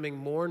becoming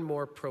more and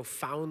more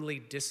profoundly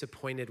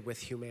disappointed with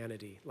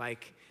humanity,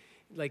 like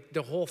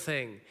the whole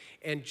thing,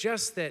 and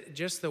just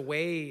the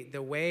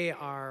way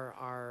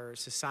our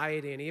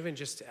society and even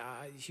just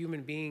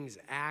human beings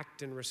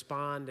act and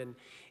respond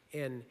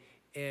and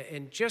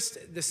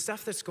just the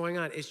stuff that's going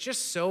on is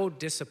just so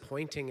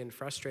disappointing and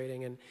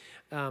frustrating.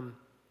 And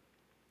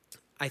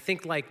I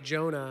think like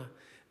Jonah,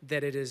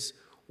 that it is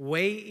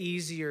way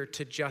easier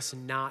to just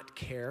not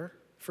care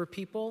for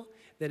people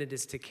than it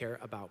is to care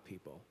about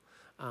people,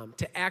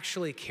 to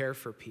actually care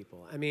for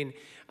people. I mean,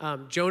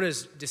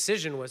 Jonah's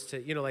decision was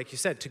to, like you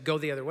said, to go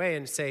the other way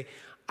and say,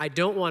 I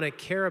don't want to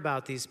care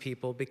about these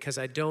people because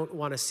I don't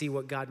want to see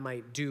what God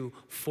might do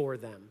for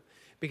them,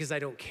 because I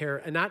don't care.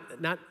 And not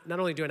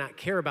only do I not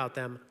care about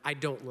them, I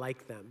don't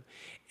like them.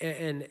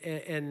 And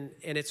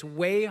it's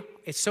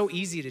so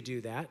easy to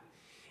do that.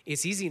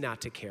 It's easy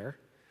not to care.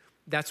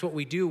 That's what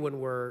we do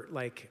when we're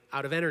like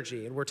out of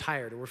energy and we're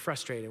tired and we're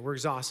frustrated and we're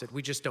exhausted.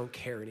 We just don't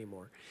care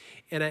anymore.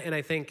 And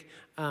I think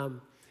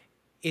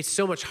it's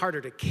so much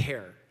harder to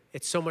care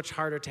It's so much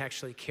harder to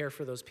actually care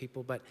for those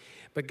people.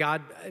 But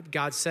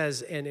God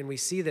says, and we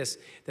see this,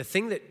 the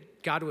thing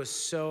that God was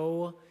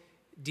so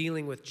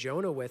dealing with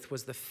Jonah with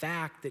was the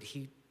fact that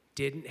he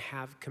didn't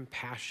have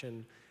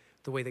compassion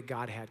the way that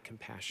God had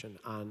compassion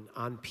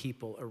on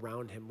people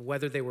around him,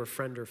 whether they were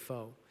friend or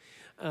foe.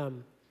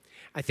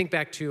 I think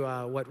back to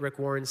what Rick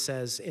Warren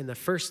says in the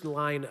first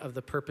line of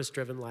The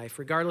Purpose-Driven Life.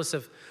 Regardless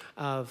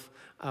of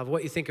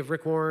what you think of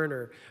Rick Warren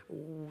or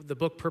the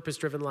book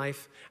Purpose-Driven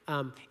Life,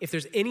 if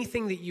there's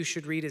anything that you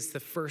should read, it's the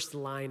first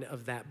line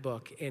of that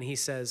book. And he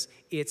says,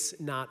 it's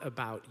not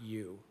about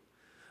you.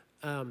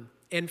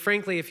 And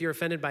frankly, if you're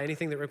offended by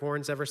anything that Rick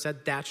Warren's ever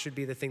said, that should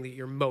be the thing that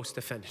you're most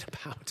offended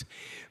about.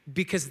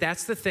 Because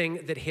that's the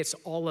thing that hits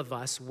all of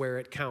us where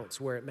it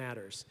counts, where it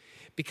matters.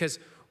 Because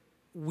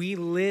we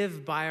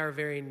live by our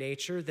very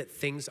nature that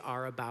things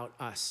are about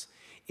us.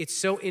 It's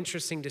so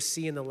interesting to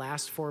see in the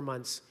last 4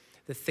 months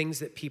the things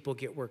that people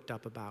get worked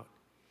up about.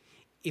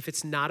 If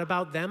it's not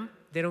about them,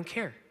 they don't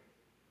care.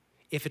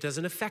 If it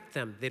doesn't affect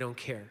them, they don't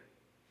care.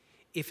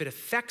 If it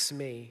affects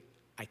me,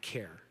 I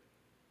care.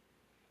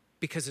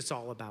 Because it's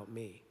all about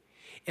me.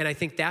 And I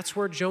think that's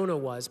where Jonah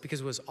was,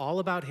 because it was all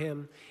about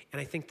him. And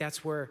I think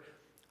that's where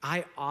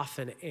I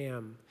often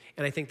am.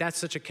 And I think that's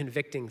such a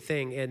convicting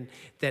thing. And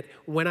that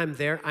when I'm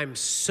there, I'm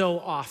so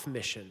off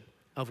mission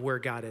of where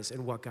God is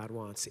and what God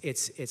wants.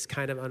 It's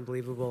kind of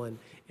unbelievable. And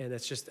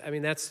that's just, I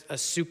mean, that's a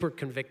super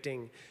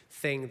convicting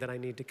thing that I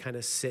need to kind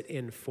of sit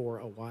in for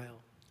a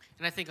while.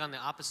 And I think on the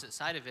opposite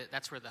side of it,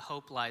 that's where the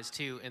hope lies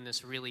too in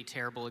this really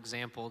terrible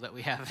example that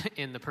we have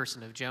in the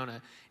person of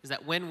Jonah, is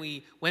that when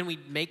we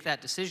make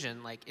that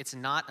decision, like it's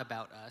not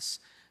about us,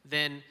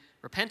 then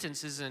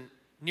repentance isn't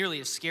nearly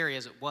as scary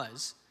as it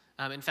was.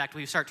 In fact,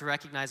 we start to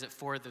recognize it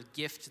for the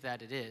gift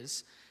that it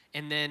is.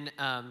 And then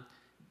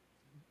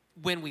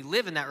when we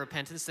live in that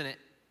repentance, then it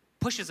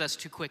pushes us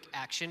to quick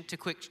action, to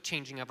quick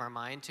changing of our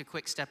mind, to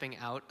quick stepping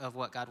out of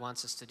what God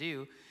wants us to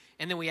do.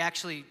 And then we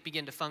actually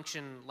begin to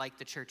function like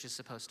the church is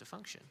supposed to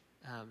function,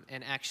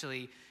 and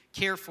actually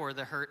care for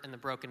the hurt and the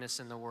brokenness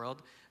in the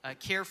world, have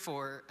care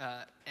for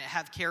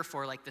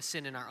like the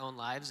sin in our own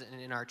lives and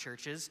in our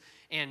churches.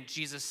 And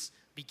Jesus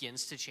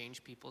begins to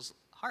change people's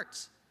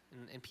hearts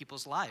and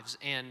people's lives.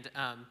 And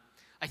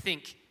I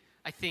think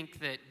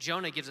that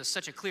Jonah gives us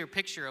such a clear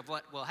picture of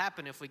what will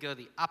happen if we go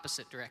the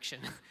opposite direction.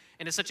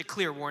 And it's such a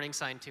clear warning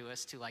sign to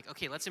us to like,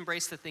 okay, let's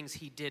embrace the things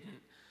he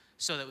didn't,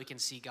 so that we can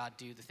see God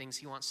do the things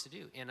he wants to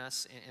do in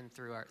us and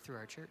through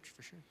our church,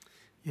 for sure.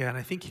 Yeah, and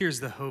I think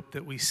here's the hope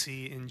that we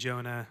see in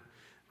Jonah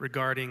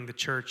regarding the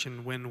church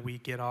and when we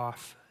get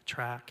off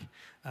track.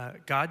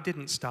 God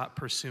didn't stop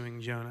pursuing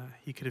Jonah.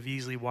 He could have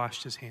easily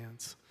washed his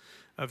hands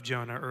of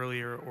Jonah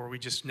earlier, or we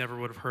just never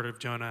would have heard of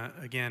Jonah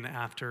again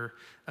after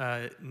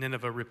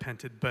Nineveh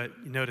repented.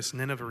 But notice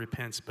Nineveh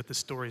repents, but the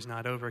story's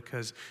not over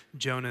because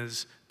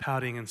Jonah's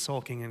pouting and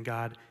sulking, and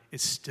God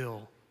is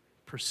still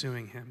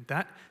pursuing him.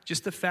 That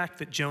just the fact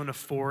that Jonah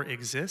 4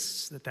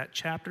 exists, that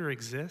chapter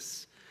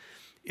exists,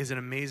 is an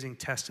amazing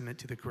testament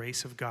to the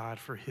grace of God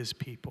for his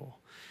people.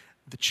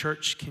 The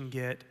church can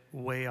get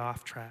way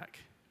off track,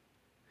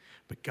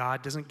 but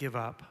God doesn't give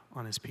up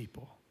on his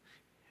people.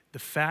 The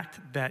fact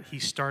that he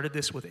started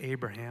this with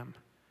Abraham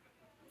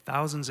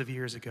thousands of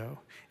years ago,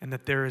 and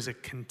that there is a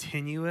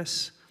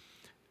continuous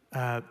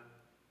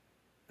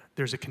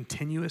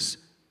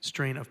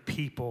strain of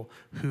people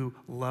who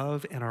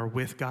love and are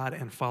with God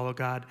and follow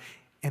God,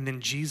 and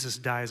then Jesus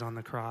dies on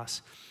the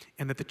cross,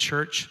 and that the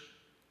church,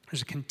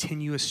 there's a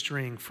continuous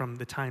string from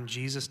the time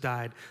Jesus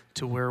died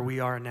to where we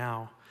are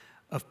now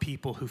of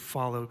people who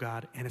follow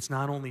God, and it's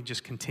not only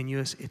just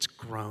continuous, it's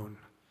grown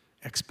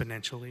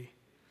exponentially.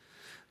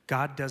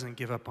 God doesn't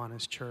give up on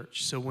his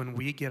church. So when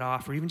we get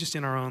off, or even just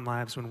in our own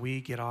lives, when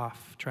we get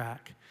off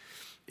track,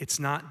 it's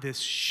not this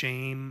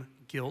shame,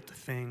 guilt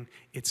thing.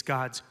 It's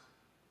God's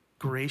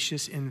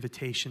gracious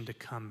invitation to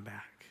come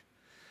back.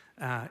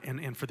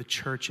 And for the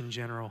church in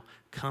general,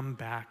 come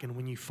back. And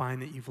when you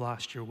find that you've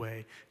lost your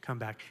way, come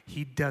back.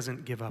 He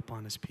doesn't give up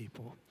on his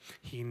people.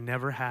 He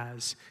never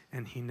has,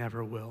 and he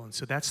never will. And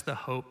so that's the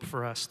hope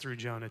for us through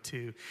Jonah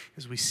too,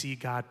 as we see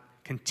God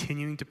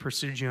continuing to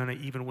pursue Jonah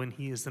even when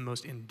he is the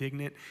most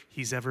indignant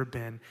he's ever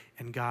been,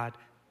 and God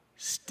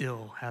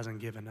still hasn't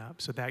given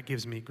up. So that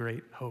gives me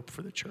great hope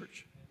for the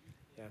church.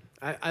 Yeah,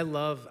 I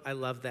love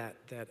that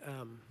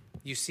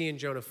you see in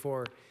Jonah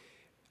 4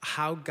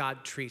 how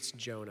God treats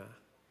Jonah.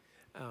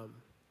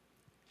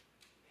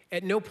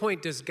 At no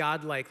point does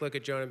God look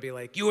at Jonah and be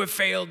like, "You have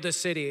failed the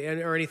city,"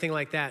 or anything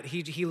like that.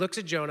 He looks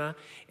at Jonah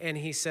and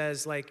he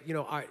says,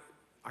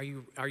 Are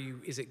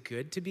you? Is it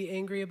good to be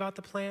angry about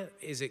the plant?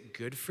 Is it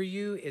good for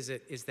you?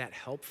 Is that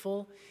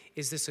helpful?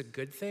 Is this a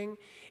good thing?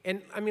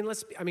 And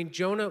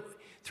Jonah,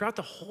 throughout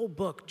the whole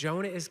book,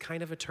 Jonah is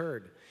kind of a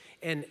turd.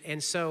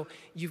 And so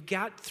you've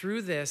got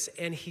through this,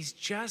 and he's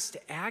just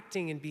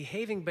acting and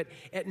behaving, but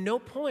at no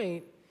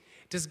point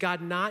does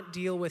God not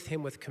deal with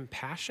him with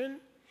compassion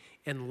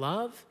and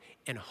love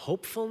and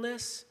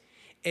hopefulness.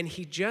 And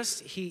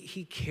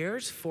he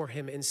cares for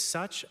him in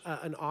such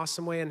an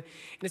awesome way. And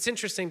it's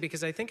interesting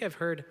because I think I've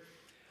heard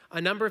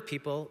a number of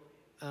people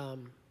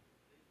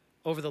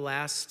over the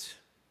last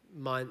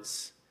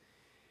months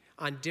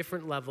on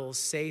different levels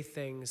say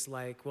things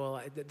like,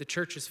 well, the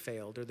church has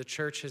failed, or the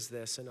church has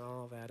this and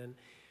all of that. And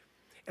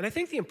I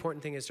think the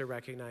important thing is to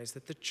recognize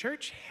that the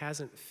church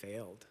hasn't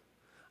failed.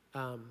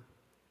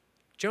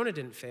 Jonah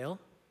didn't fail.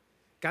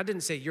 God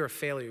didn't say, you're a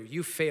failure.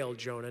 You failed,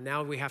 Jonah.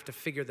 Now we have to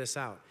figure this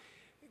out.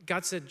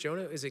 God said,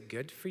 Jonah, is it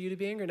good for you to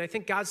be angry? And I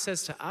think God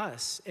says to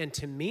us and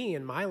to me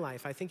in my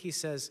life, I think he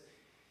says,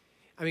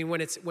 I mean,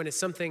 when it's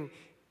something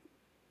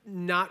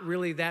not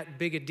really that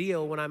big a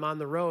deal, when I'm on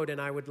the road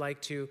and I would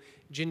like to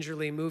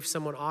gingerly move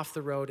someone off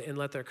the road and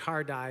let their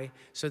car die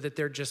so that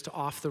they're just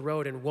off the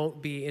road and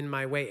won't be in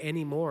my way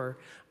anymore,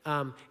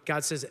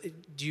 God says,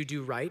 do you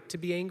do right to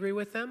be angry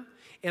with them?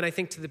 And I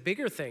think to the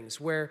bigger things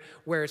where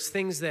it's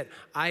things that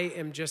I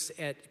am just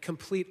at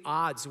complete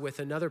odds with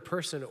another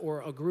person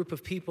or a group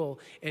of people,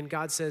 and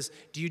God says,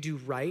 do you do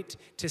right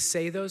to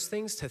say those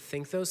things, to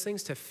think those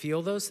things, to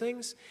feel those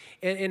things?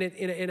 And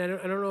I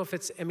don't know if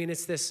it's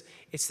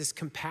this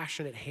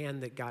compassionate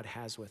hand that God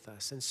has with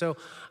us. And so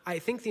I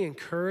think the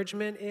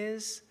encouragement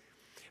is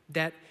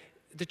that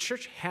the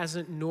church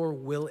hasn't, nor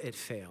will it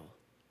fail.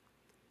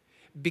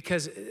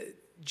 Because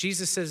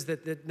Jesus says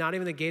that not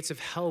even the gates of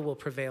hell will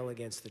prevail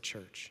against the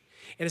church.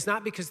 And it's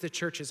not because the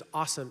church is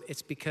awesome.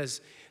 It's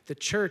because the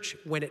church,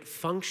 when it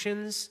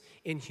functions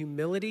in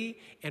humility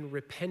and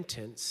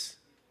repentance,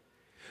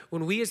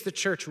 when we as the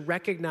church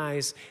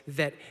recognize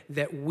that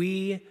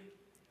we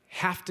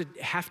have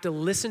to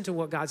listen to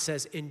what God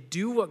says and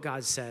do what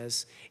God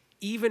says,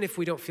 even if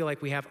we don't feel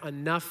like we have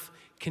enough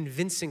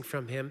convincing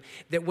from him,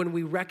 that when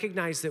we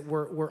recognize that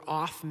we're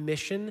off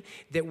mission,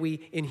 that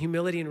we, in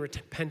humility and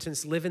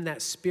repentance, live in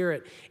that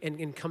spirit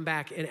and come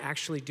back and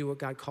actually do what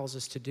God calls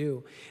us to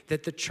do,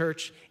 that the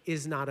church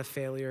is not a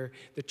failure.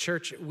 The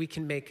church,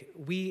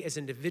 we as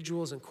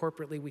individuals and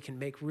corporately, we can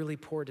make really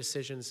poor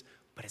decisions,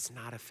 but it's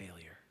not a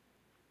failure.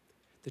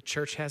 The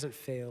church hasn't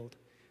failed.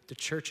 The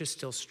church is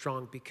still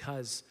strong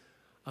because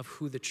of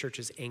who the church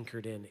is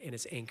anchored in, and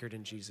it's anchored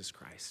in Jesus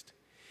Christ.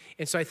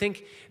 And so I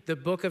think the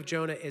book of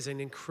Jonah is an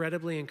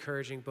incredibly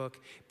encouraging book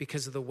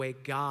because of the way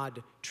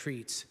God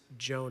treats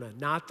Jonah.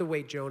 Not the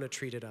way Jonah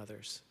treated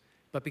others,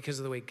 but because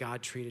of the way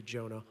God treated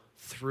Jonah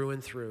through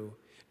and through,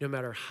 no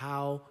matter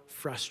how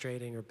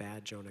frustrating or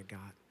bad Jonah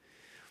got.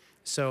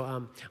 So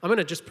I'm going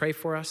to just pray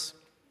for us.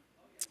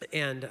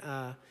 And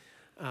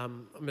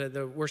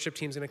the worship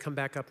team's going to come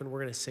back up and we're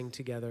going to sing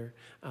together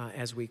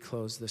as we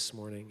close this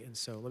morning. And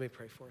so let me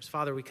pray for us.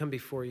 Father, we come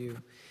before you.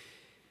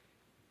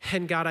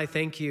 And God, I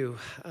thank you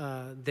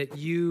that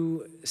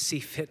you see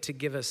fit to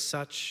give us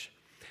such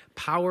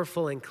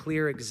powerful and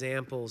clear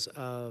examples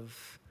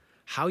of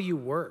how you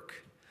work.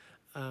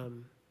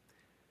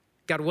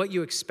 God, what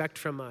you expect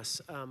from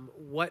us,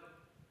 what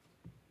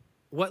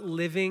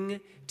living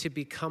to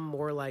become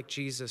more like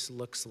Jesus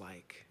looks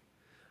like.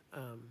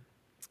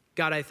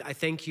 God, I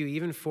thank you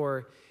even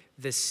for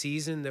this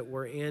season that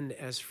we're in,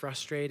 as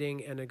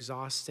frustrating and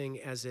exhausting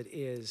as it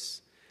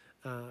is.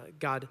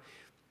 God,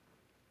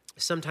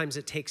 sometimes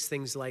it takes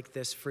things like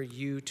this for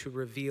you to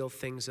reveal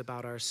things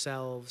about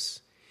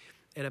ourselves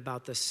and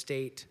about the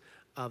state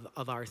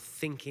of our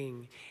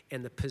thinking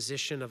and the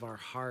position of our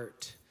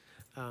heart.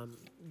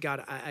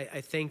 God,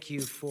 I thank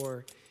you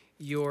for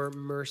your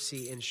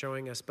mercy in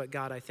showing us. But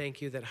God, I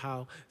thank you that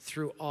how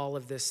through all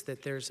of this,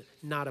 that there's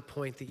not a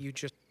point that you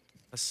just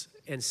us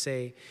and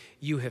say,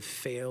 you have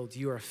failed,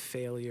 you are a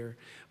failure.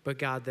 But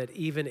God, that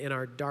even in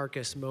our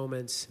darkest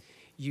moments,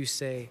 you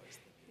say,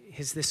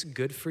 is this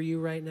good for you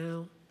right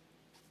now?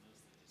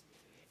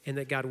 And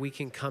that, God, we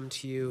can come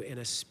to you in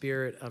a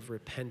spirit of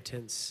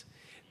repentance,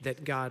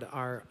 that, God,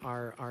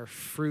 our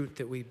fruit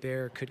that we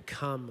bear could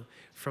come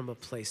from a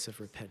place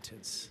of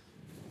repentance.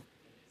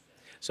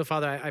 So,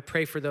 Father, I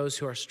pray for those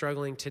who are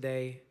struggling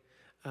today.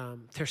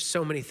 There's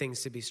so many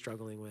things to be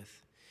struggling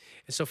with.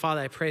 And so,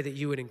 Father, I pray that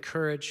you would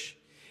encourage,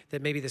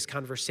 that maybe this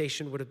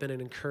conversation would have been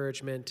an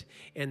encouragement,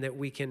 and that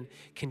we can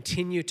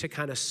continue to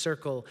kind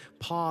of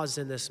pause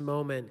in this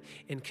moment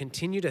and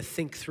continue to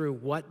think through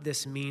what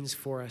this means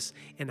for us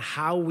and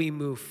how we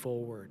move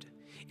forward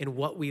and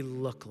what we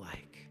look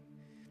like.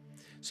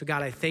 So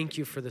God, I thank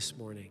you for this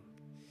morning.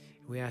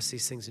 We ask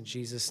these things in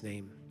Jesus'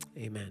 name.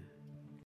 Amen.